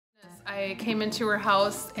I came into her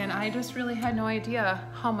house and I just really had no idea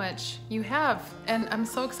how much you have. And I'm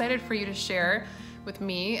so excited for you to share with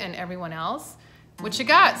me and everyone else what you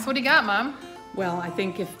got. So what do you got, Mom? Well, I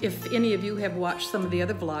think if any of you have watched some of the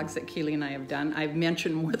other vlogs that Keely and I have done, I've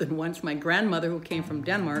mentioned more than once my grandmother who came from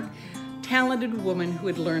Denmark, talented woman who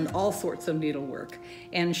had learned all sorts of needlework.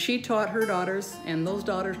 And she taught her daughters, and those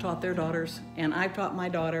daughters taught their daughters, and I taught my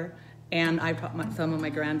daughter, and I taught some of my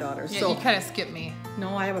granddaughters. Yeah, so, you kind of skipped me.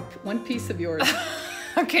 No, I have one piece of yours.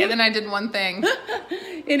 Okay, then I did one thing.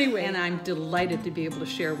 Anyway, and I'm delighted to be able to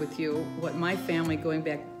share with you what my family, going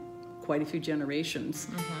back quite a few generations,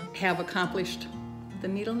 have accomplished the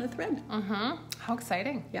needle and the thread. How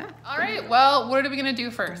exciting. Yeah. All right, well, what are we gonna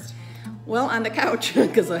do first? Well, on the couch,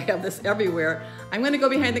 because I have this everywhere, I'm gonna go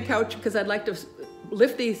behind the couch because I'd like to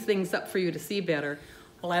lift these things up for you to see better.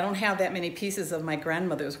 Well, I don't have that many pieces of my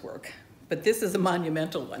grandmother's work, but this is a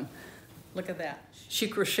monumental one. Look at that. She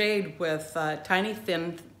crocheted with tiny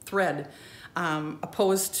thin thread,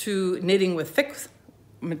 opposed to knitting with thick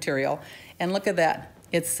material. And look at that.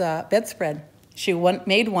 It's a bedspread. She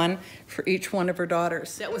made one for each one of her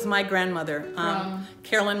daughters. That was my grandmother,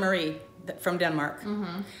 Carolyn Marie from Denmark,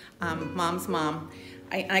 Mom's mom.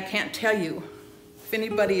 I can't tell you, if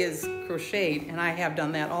anybody is crocheted, and I have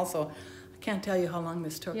done that also, I can't tell you how long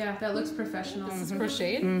this took. Yeah, that looks professional. This is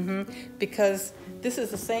crocheted? Because this is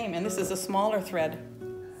the same, and this is a smaller thread.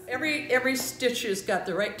 Every stitch has got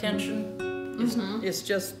the right tension. It's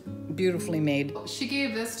just beautifully made. She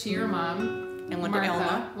gave this to your mom. And one Martha, to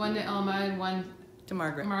Elma. One to Elma and one to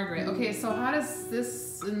Margaret. Okay, so how does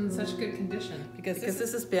this in such good condition? Because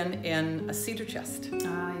this has been in a cedar chest.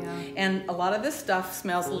 Ah, yeah. And a lot of this stuff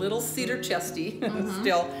smells a little cedar chesty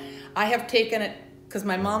still. I have taken it, because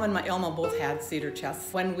my mom and my Elma both had cedar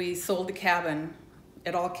chests. When we sold the cabin,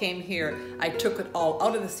 it all came here. I took it all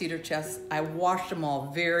out of the cedar chest. I washed them all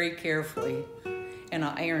very carefully, and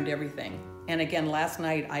I ironed everything. And again, last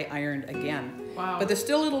night I ironed again. Wow. But there's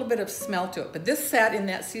still a little bit of smell to it. But this sat in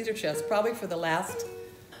that cedar chest probably for the last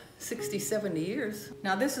 60, 70 years.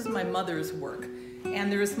 Now this is my mother's work,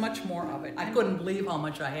 and there is much more of it. I couldn't believe how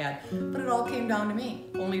much I had, but it all came down to me,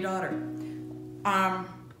 only daughter.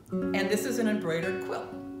 And this is an embroidered quilt.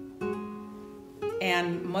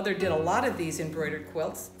 And Mother did a lot of these embroidered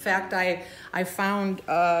quilts. In fact, I found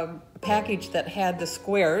a package that had the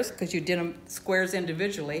squares, because you did them squares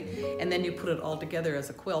individually, and then you put it all together as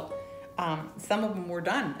a quilt. Some of them were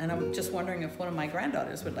done, and I'm just wondering if one of my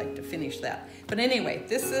granddaughters would like to finish that. But anyway,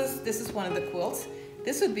 this is one of the quilts.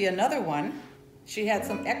 This would be another one. She had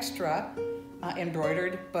some extra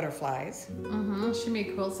embroidered butterflies. She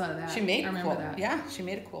made quilts out of that. She made I remember that. Yeah, she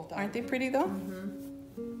made a quilt. Aren't they pretty though?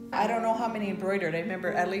 I don't know how many embroidered. I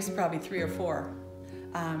remember at least probably 3 or 4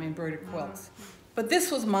 embroidered quilts. But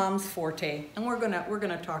this was Mom's forte, and we're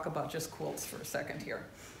gonna talk about just quilts for a second here.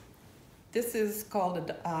 This is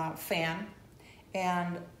called a fan,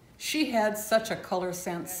 and she had such a color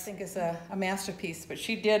sense. I think it's a masterpiece, but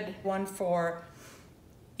she did one for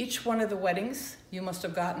each one of the weddings. You must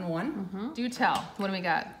have gotten one. Do tell. What do we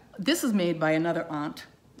got? This is made by another aunt,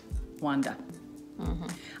 Wanda.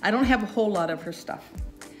 I don't have a whole lot of her stuff.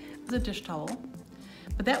 It's a dish towel,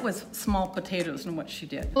 but that was small potatoes in what she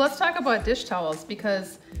did. Well, let's talk about dish towels,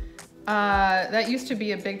 because that used to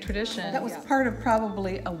be a big tradition. That was part of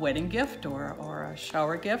probably a wedding gift or a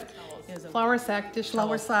shower gift. Flour sack dish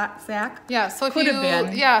Flour towel. sack. Yeah, so if could you, have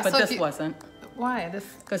been, yeah, but so this wasn't. Why?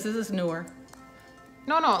 Because this is newer.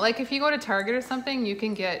 No, like if you go to Target or something, you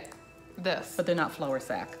can get this. But they're not flour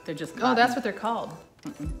sack. They're just cotton. Oh, that's what they're called.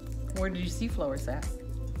 Where did you see flour sack?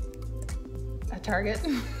 At Target.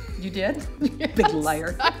 You did? Yes, Big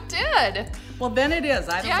liar. I did. Well, then it is.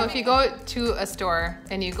 I don't know. So if you go to a store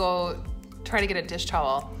and you go try to get a dish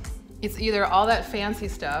towel, it's either all that fancy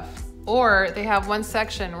stuff, or they have one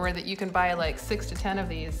section where that you can buy like 6 to 10 of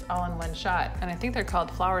these all in one shot, and I think they're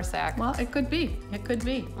called flour sack. Well, it could be. It could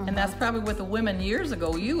be. And that's probably what the women years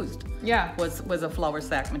ago used. Yeah. Was a flour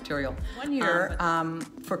sack material. One year,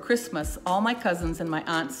 for Christmas, all my cousins and my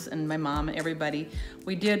aunts and my mom and everybody,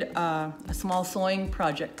 we did a small sewing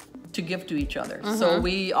project to give to each other. So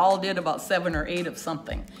we all did about 7 or 8 of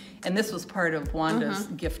something. And this was part of Wanda's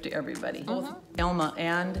gift to everybody. Both Elma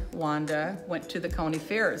and Wanda went to the county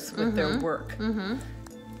fairs with their work. And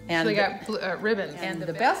so they got ribbons. And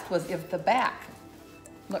the best was if the back,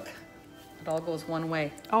 look, it all goes one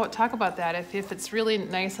way. Oh, talk about that. If it's really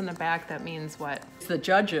nice on the back, that means what? The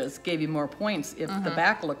judges gave you more points if the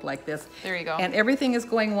back looked like this. There you go. And everything is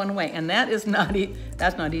going one way, and that is not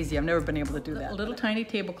that's not easy. I've never been able to do that. A little tiny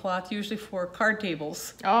tablecloth, usually for card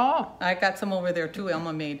tables. Oh. I got some over there too,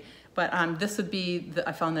 Elma made. But this would be,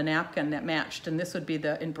 I found the napkin that matched, and this would be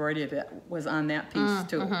the embroidery that was on that piece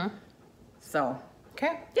too. So,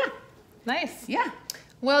 Okay. yeah. Nice. Yeah.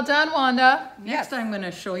 Well done, Wanda. Next, I'm going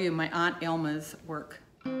to show you my Aunt Elma's work.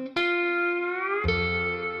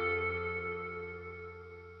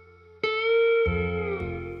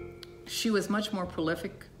 She was much more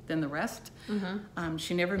prolific than the rest.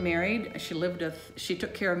 She never married. She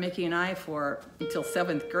took care of Mickey and I until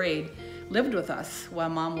 7th grade. Lived with us while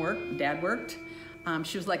Mom worked, Dad worked.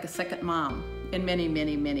 She was like a second mom in many,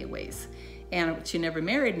 many, many ways. And she never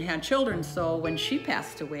married and had children, so when she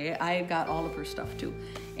passed away, I got all of her stuff too.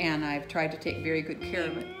 And I've tried to take very good care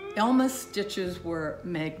of it. Elma's stitches were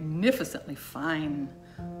magnificently fine.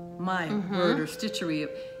 My word, her stitchery.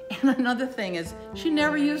 And another thing is, she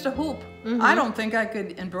never used a hoop. I don't think I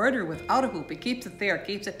could embroider without a hoop. It keeps it there,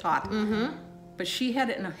 keeps it taut. But she had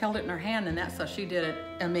it and held it in her hand, and that's how she did it.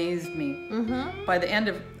 Amazed me. By the end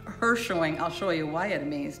of her showing, I'll show you why it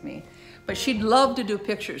amazed me. But she'd love to do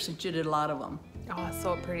pictures, and she did a lot of them. Oh, it's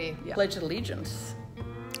so pretty. Yeah. Pledge of Allegiance.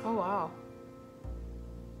 Oh, wow.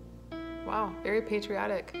 Wow, very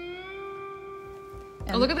patriotic.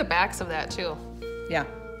 And look at the backs of that, too. Yeah.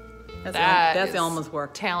 That's Elma's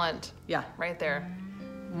work. Talent. Yeah. Right there.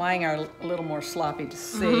 Mine are a little more sloppy, to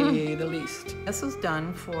say the least. This was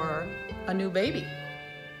done for a new baby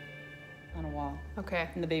on a wall Okay.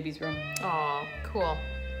 in the baby's room. Oh, cool.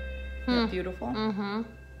 Isn't that beautiful?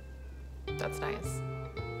 That's nice.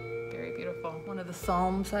 Very beautiful. One of the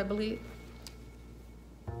Psalms, I believe.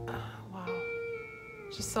 Wow.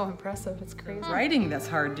 Just so impressive. It's crazy. Writing that's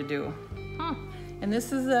hard to do. And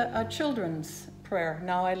this is a children's prayer.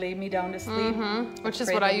 Now I lay me down to sleep. Which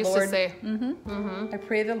is what I used to say. I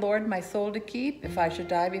pray the Lord my soul to keep. If I should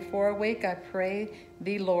die before awake, I pray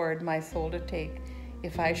thee, Lord, my soul to take.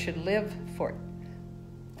 If I should live for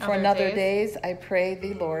another days, I pray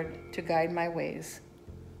thee, Lord, to guide my ways.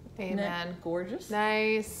 Amen. Isn't that gorgeous?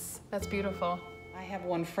 Nice. That's beautiful. I have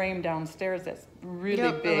one framed downstairs that's really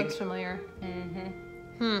Yep, big. That looks familiar.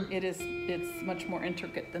 It's much more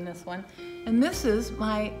intricate than this one. And this is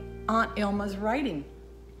my Aunt Elma's writing.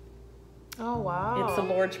 Oh, wow. It's the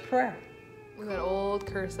Lord's Prayer. Look at that old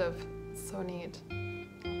cursive. So neat. The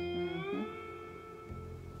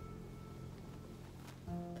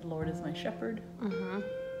Lord is my shepherd.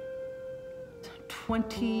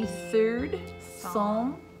 23rd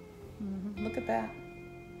Psalm. Look at that.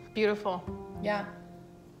 Beautiful. Yeah.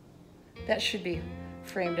 That should be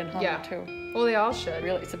framed and hung too. Well, they all should.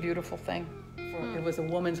 Really, it's a beautiful thing. It was a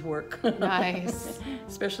woman's work. Nice.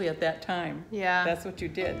 Especially at that time. Yeah. That's what you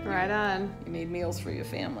did. Right on. You made meals for your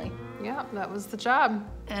family. Yeah, that was the job.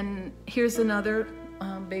 And here's another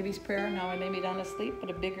baby's prayer. Now I lay me down to sleep, but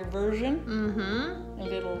a bigger version. A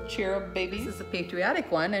little cherub baby. This is a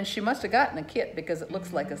patriotic one, and she must have gotten a kit because it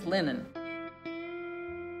looks like it's linen.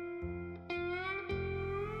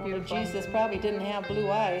 Well, Jesus probably didn't have blue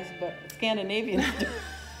eyes, but Scandinavians do.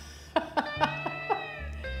 But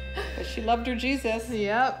she loved her Jesus.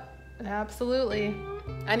 Yep, absolutely.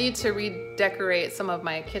 I need to redecorate some of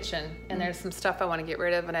my kitchen, and there's some stuff I want to get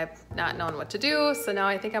rid of, and I've not known what to do, so now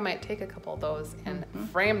I think I might take a couple of those and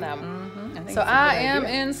frame them. So I am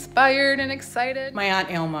inspired and excited. My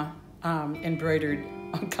Aunt Elma embroidered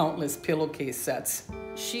countless pillowcase sets.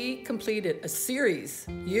 She completed a series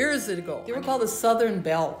years ago. They were called the Southern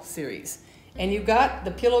Belle series. And you got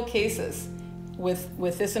the pillowcases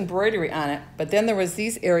with this embroidery on it, but then there was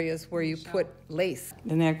these areas where you put lace.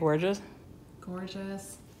 Isn't that gorgeous?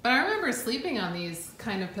 Gorgeous. But I remember sleeping on these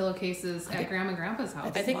kind of pillowcases at Grandma and Grandpa's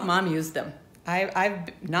house. I think Mom used them. I've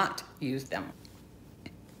not used them.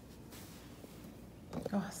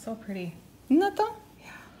 Oh, so pretty. Isn't that though?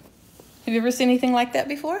 Yeah. Have you ever seen anything like that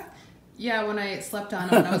before? Yeah, when I slept on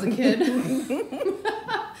them when I was a kid.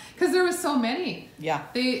 Because there was so many. Yeah.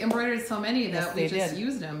 They embroidered so many that we just did.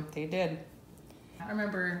 used them. They did. I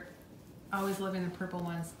remember always loving the purple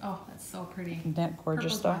ones. Oh, that's so pretty. Isn't that gorgeous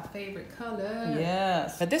Purple's stuff? my favorite color.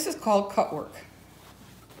 Yes. But this is called cut work,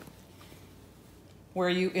 where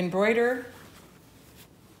you embroider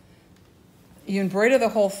the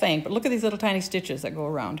whole thing, but look at these little tiny stitches that go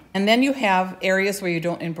around. And then you have areas where you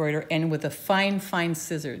don't embroider, and with a fine, fine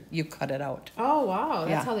scissor, you cut it out. Oh, wow.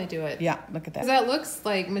 That's Yeah. how they do it. Yeah, look at that. Because that looks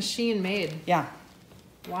like machine made. Yeah,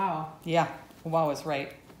 Wow. yeah. Wow is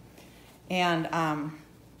right. And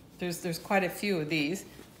there's quite a few of these.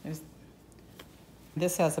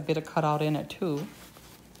 This has a bit of cutout in it too.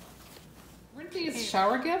 Weren't these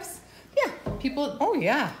shower gifts? Yeah. People. Oh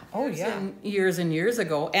yeah. Oh yeah. Years and years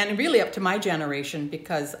ago, and really up to my generation,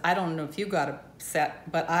 because I don't know if you got a set,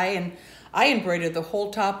 but I I embroidered the whole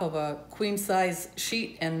top of a queen size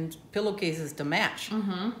sheet and pillowcases to match.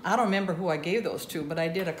 I don't remember who I gave those to, but I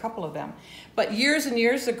did a couple of them. But years and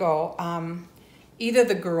years ago, either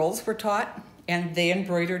the girls were taught and they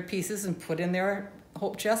embroidered pieces and put in their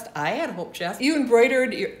hope chest. I had a hope chest. You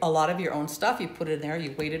embroidered a lot of your own stuff. You put it in there.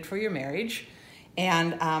 You waited for your marriage.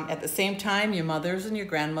 And at the same time, your mothers and your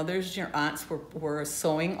grandmothers and your aunts were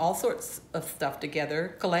sewing all sorts of stuff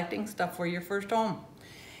together, collecting stuff for your first home.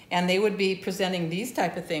 And they would be presenting these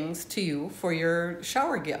type of things to you for your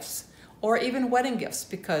shower gifts or even wedding gifts,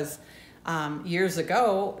 because years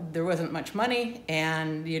ago, there wasn't much money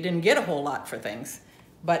and you didn't get a whole lot for things.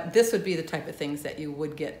 But this would be the type of things that you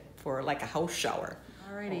would get for like a house shower.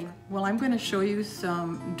 Alrighty. Well, I'm going to show you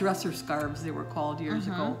some dresser scarves, they were called years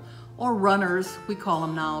ago. Or runners, we call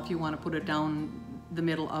them now, if you want to put it down the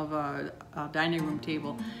middle of a dining room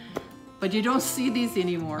table. But you don't see these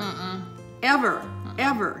anymore.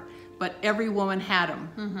 Ever. But every woman had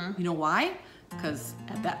them. You know why? Because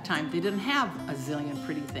at that time they didn't have a zillion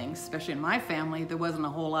pretty things. Especially in my family, there wasn't a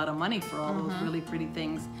whole lot of money for all those really pretty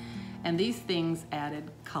things. And these things added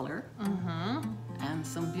color and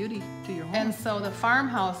some beauty to your home. And so the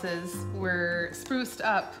farmhouses were spruced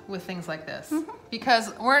up with things like this.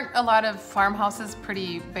 Because weren't a lot of farmhouses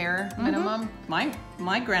pretty bare minimum?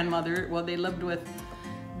 My grandmother, well, they lived with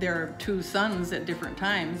their 2 sons at different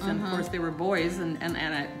times, and of course they were boys, and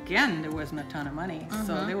again, there wasn't a ton of money,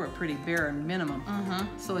 so they were pretty bare and minimum.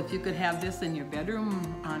 So if you could have this in your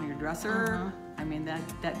bedroom, on your dresser, I mean,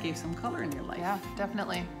 that gave some color in your life. Yeah,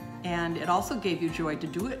 definitely. And it also gave you joy to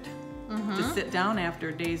do it, to sit down after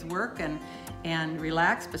a day's work and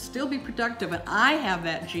relax, but still be productive. And I have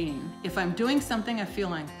that gene. If I'm doing something, I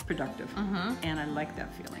feel I'm productive, and I like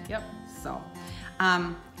that feeling. Yep.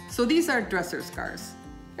 So these are dresser scarves.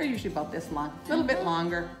 They're usually about this long, a little bit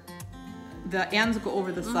longer. The ends go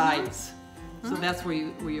over the sides, so that's where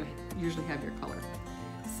you usually have your color.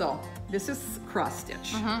 So this is cross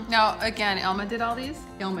stitch. Now again, Elma did all these?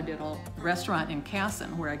 Elma did all. Restaurant in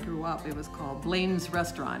Casson, where I grew up, it was called Blaine's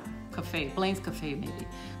Restaurant Cafe, Blaine's Cafe maybe.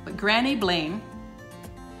 But Granny Blaine,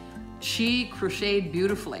 she crocheted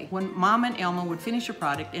beautifully. When Mom and Elma would finish a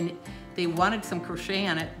product and they wanted some crochet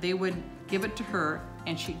on it, they would give it to her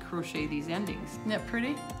and she'd crochet these endings. Isn't that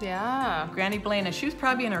pretty? Yeah. Granny Blaine, and she was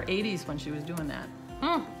probably in her 80s when she was doing that.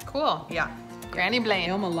 Cool. Yeah. Granny Blaine.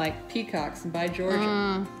 Elma liked peacocks, and by George,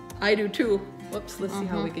 I do too. Whoops, let's see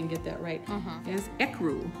how we can get that right. Is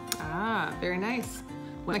ecru. Ah, very nice.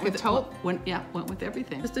 Went like a taupe? Went with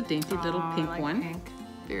everything. Just a dainty little pink I like one. Pink.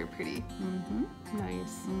 Very pretty.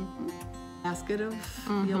 Nice. Basket of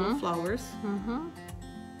yellow flowers.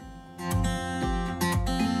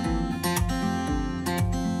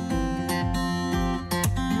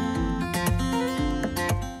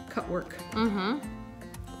 Cut work. I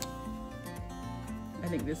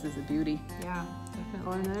think this is a beauty. Yeah, definitely.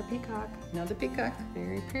 Oh, another peacock. Another peacock.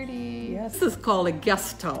 Very pretty. Yes. This is called a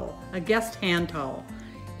guest towel, a guest hand towel.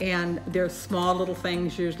 And they're small little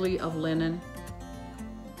things, usually of linen.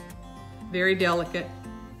 Very delicate.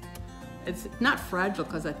 It's not fragile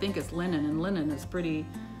because I think it's linen, and linen is pretty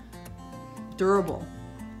durable.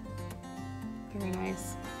 Very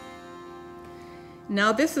nice.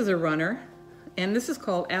 Now this is a runner, and this is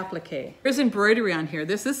called applique. There's embroidery on here.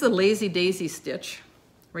 This is a lazy daisy stitch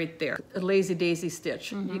right there. A lazy daisy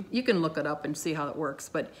stitch. You can look it up and see how it works,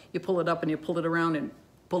 but you pull it up and you pull it around and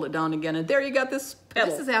pull it down again, and there you got this petal.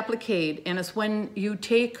 This is applique, and it's when you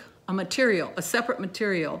take a material, a separate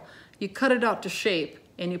material, you cut it out to shape,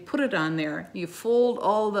 and you put it on there. You fold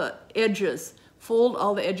all the edges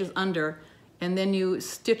under, and then you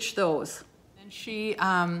stitch those. And she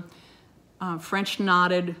French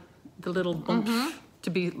knotted the little bumps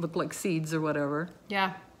to look like seeds or whatever.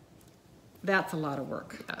 Yeah. That's a lot of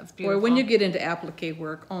work. That's beautiful. Or when you get into applique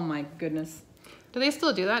work, oh my goodness. Do they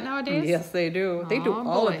still do that nowadays? Yes, they do. They do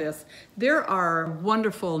all of this. There are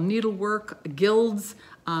wonderful needlework guilds,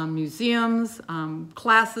 museums,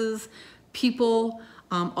 classes, people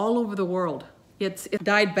all over the world. It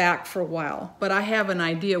died back for a while, but I have an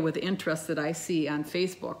idea with the interest that I see on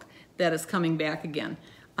Facebook that it's coming back again.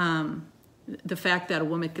 The fact that a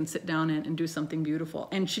woman can sit down and do something beautiful.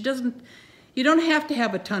 And you don't have to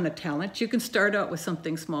have a ton of talent. You can start out with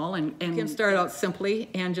something small and you can start out simply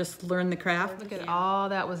and just learn the craft. Look at all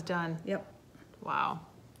that was done. Yep. Wow.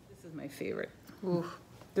 This is my favorite. Ooh,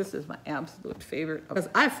 this is my absolute favorite because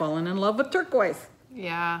I've fallen in love with turquoise.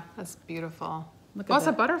 Yeah, that's beautiful. Look at What's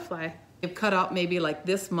that. a butterfly? You've cut out maybe like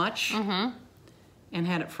this much and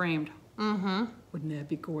had it framed. Wouldn't that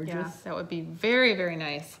be gorgeous? Yeah, that would be very, very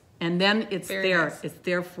nice. And then it's Very there. nice. It's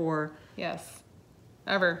there for Yes.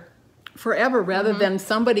 Ever. forever rather than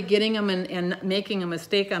somebody getting them and making a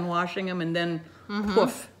mistake on washing them and then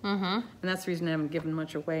poof. And that's the reason I haven't given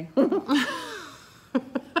much away.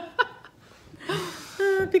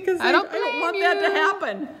 Because I don't want that to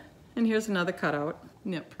happen. And here's another cutout.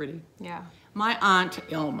 Isn't that pretty? Yeah. My Aunt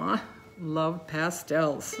Elma loved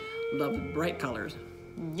pastels, loved bright colors.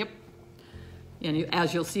 Yep. And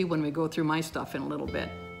as you'll see when we go through my stuff in a little bit.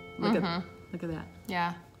 Look at that.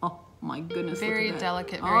 Yeah. Oh my goodness. Very look at that.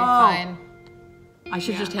 delicate, very fine. I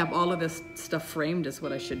should just have all of this stuff framed is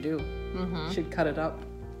what I should do. Should cut it up.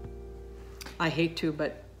 I hate to,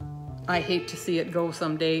 but I hate to see it go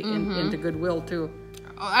someday into Goodwill too.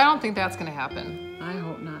 Oh, I don't think that's going to happen. I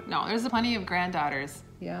hope not. No, there's plenty of granddaughters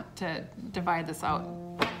to divide this out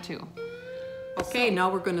too. Okay, now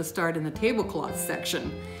we're going to start in the tablecloth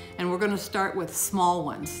section. And we're going to start with small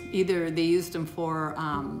ones. Either they used them for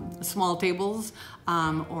small tables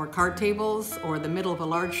or card tables or the middle of a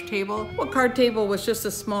large table. Well, card table was just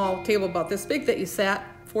a small table about this big that you sat,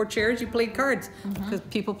 4 chairs, you played cards because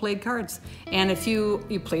people played cards. And if you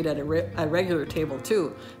played at a regular table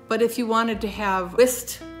too. But if you wanted to have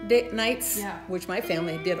whist nights, which my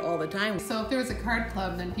family did all the time. So if there was a card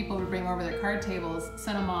club, then people would bring over their card tables,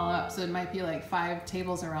 set them all up. So it might be like 5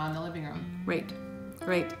 tables around the living room. Right.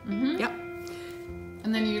 Yep.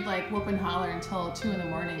 And then you'd like whoop and holler until 2 in the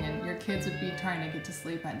morning and your kids would be trying to get to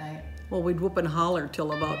sleep at night. Well, we'd whoop and holler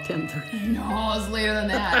till about 10:30. No, it was later than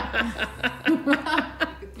that.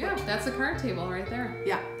 Yeah, that's a card table right there.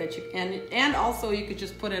 Yeah, that you and also you could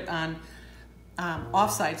just put it on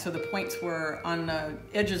offside so the points were on the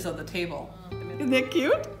edges of the table. Isn't that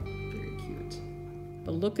cute? Very cute.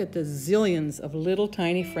 But look at the zillions of little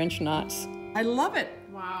tiny French knots. I love it.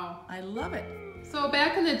 Wow. I love it. So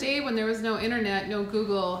back in the day when there was no internet, no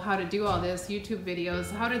Google, how to do all this, YouTube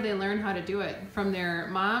videos, how did they learn how to do it? From their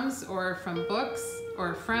moms or from books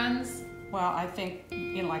or friends? Well, I think,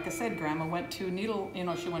 like I said, Grandma went to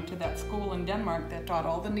she went to that school in Denmark that taught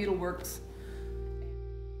all the needleworks.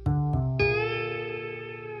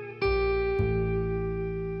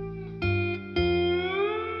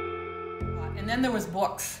 And then there was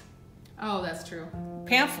books. Oh, that's true.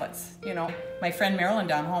 Pamphlets, My friend Marilyn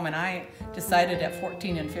down home and I decided at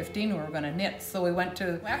 14 and 15 we were going to knit. So we went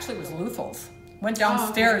to, actually it was Luthel's. Went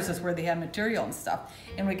downstairs is where they had material and stuff.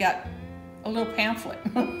 And we got a little pamphlet.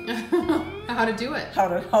 How to do it. How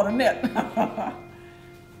to knit.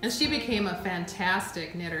 And she became a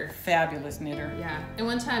fantastic knitter. Fabulous knitter. Yeah. And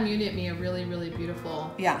one time you knit me a really, really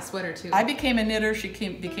beautiful sweater too. I became a knitter. She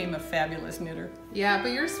became a fabulous knitter. Yeah,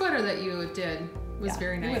 but your sweater that you did was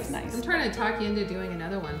very nice. It was nice. I'm trying to talk you into doing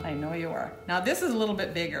another one. I know you are. Now this is a little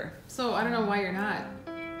bit bigger. So I don't know why you're not.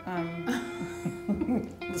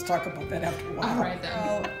 Let's talk about that after a while. All right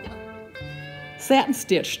then. Satin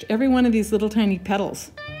stitched every one of these little tiny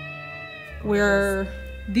petals. Where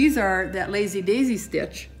these are that lazy daisy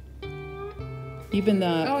stitch. Even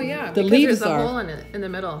the leaves there's a hole in it in the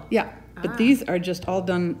middle. Yeah, but these are just all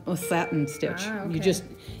done with satin stitch. Okay.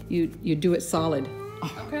 You do it solid.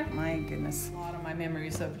 Oh, okay. My goodness. A lot of my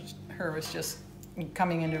memories of her was just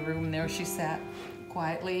coming into a room. There she sat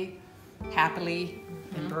quietly, happily,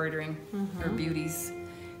 embroidering her beauties.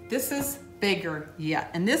 This is bigger yet.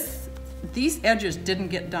 And these edges didn't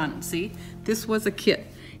get done, see? This was a kit.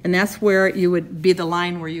 And that's where you would be the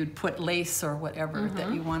line where you'd put lace or whatever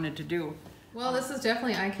that you wanted to do. Well, this is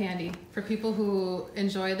definitely eye candy for people who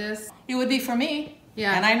enjoy this. It would be for me.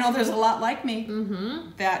 Yeah. And I know there's a lot like me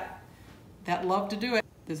that love to do it.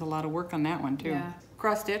 There's a lot of work on that one too. Yeah.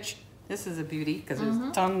 Cross stitch. This is a beauty because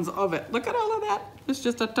there's tons of it. Look at all of that. There's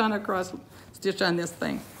just a ton of cross stitch on this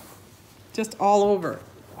thing. Just all over.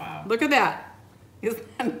 Wow. Look at that.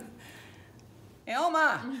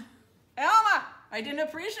 Elma, I didn't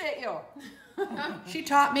appreciate you. She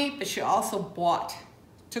taught me, but she also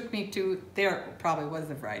took me to, there probably was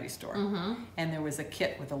a variety store, and there was a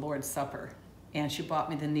kit with the Lord's Supper, and she bought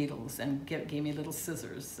me the needles and gave me little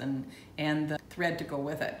scissors and the thread to go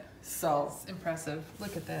with it. So it's impressive.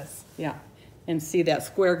 Look at this. Yeah, and see that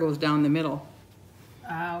square goes down the middle.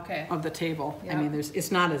 Okay. Of the table. Yep. I mean,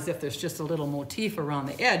 it's not as if there's just a little motif around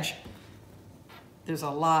the edge. There's a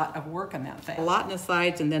lot of work on that thing. A lot in the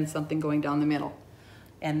sides and then something going down the middle.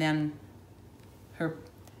 And then her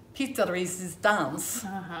piece de resistance,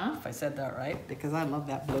 if I said that right, because I love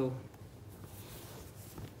that blue.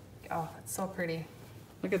 Oh, it's so pretty.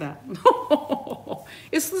 Look at that.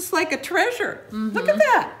 It's just like a treasure. Look at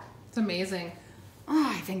that. It's amazing. Oh,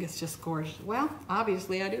 I think it's just gorgeous. Well,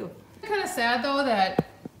 obviously I do. Kind of sad though that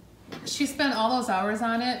she spent all those hours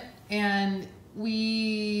on it and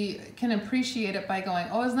we can appreciate it by going,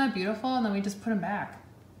 oh, isn't that beautiful? And then we just put them back.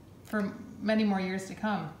 for many more years to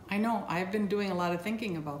come. I know. I've been doing a lot of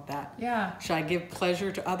thinking about that. Yeah. Should I give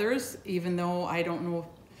pleasure to others, even though I don't know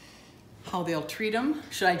how they'll treat them?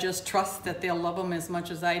 Should I just trust that they'll love them as much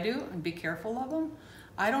as I do and be careful of them?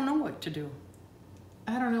 I don't know what to do.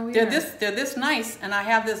 I don't know either. They're this nice, and I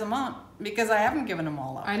have this amount because I haven't given them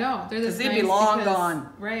all up. I know. They're this nice. They'd be long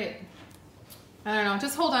gone. Right. I don't know.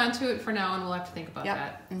 Just hold on to it for now, and we'll have to think about Yep.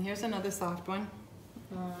 that. And here's another soft one.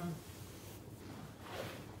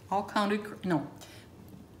 All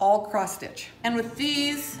all cross stitch. And with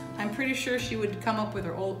these, I'm pretty sure she would come up with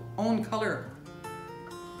her own color.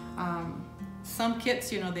 Some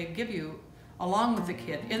kits, you know, they give you along with the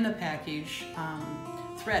kit in the package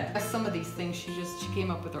thread. Some of these things, she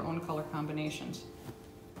came up with her own color combinations.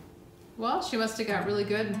 Well, she must have got really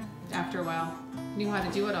good after a while. Knew how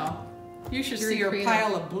to do it all. You should see her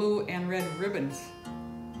pile of blue and red ribbons.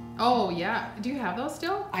 Oh yeah. Do you have those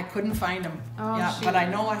still? I couldn't find them. Oh, yeah, shoot. but I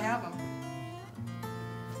know I have them.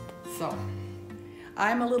 So,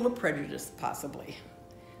 I'm a little prejudiced possibly,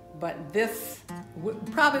 but this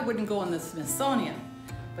probably wouldn't go in the Smithsonian,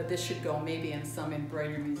 but this should go maybe in some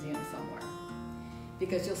embroidery museum somewhere.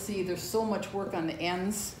 Because you'll see there's so much work on the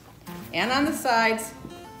ends and on the sides.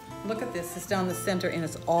 Look at this, it's down the center and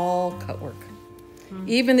it's all cut work.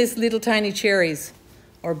 Even these little tiny cherries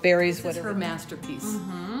or berries, whatever. This is her masterpiece.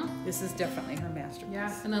 This is definitely her masterpiece.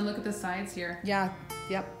 Yeah, and then look at the sides here. Yeah,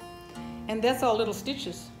 yep. And that's all little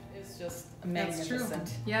stitches. It's just That's true.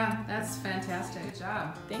 magnificent. Yeah, that's fantastic. Good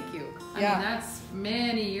job. Thank you. I mean, that's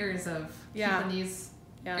many years of Yeah. keeping these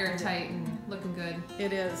Yeah. airtight and looking good.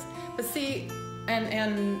 It is. But see,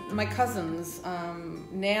 and my cousins,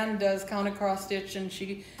 Nan does counter cross stitch and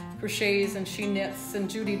she crochets and she knits, and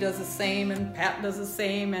Judy does the same, and Pat does the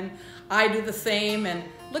same, and I do the same, and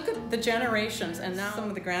look at the generations. And now some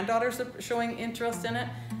of the granddaughters are showing interest in it.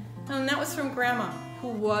 And that was from Grandma, who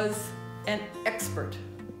was an expert.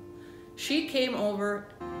 She came over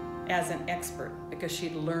as an expert because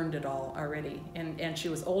she'd learned it all already, and she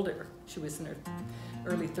was older. She was in her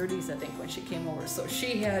early 30s, I think, when she came over. So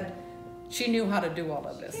she knew how to do all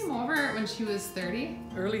of this. She came over when she was 30.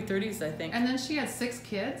 Early 30s, I think. And then she had 6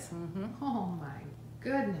 kids. Oh my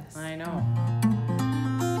goodness. I know.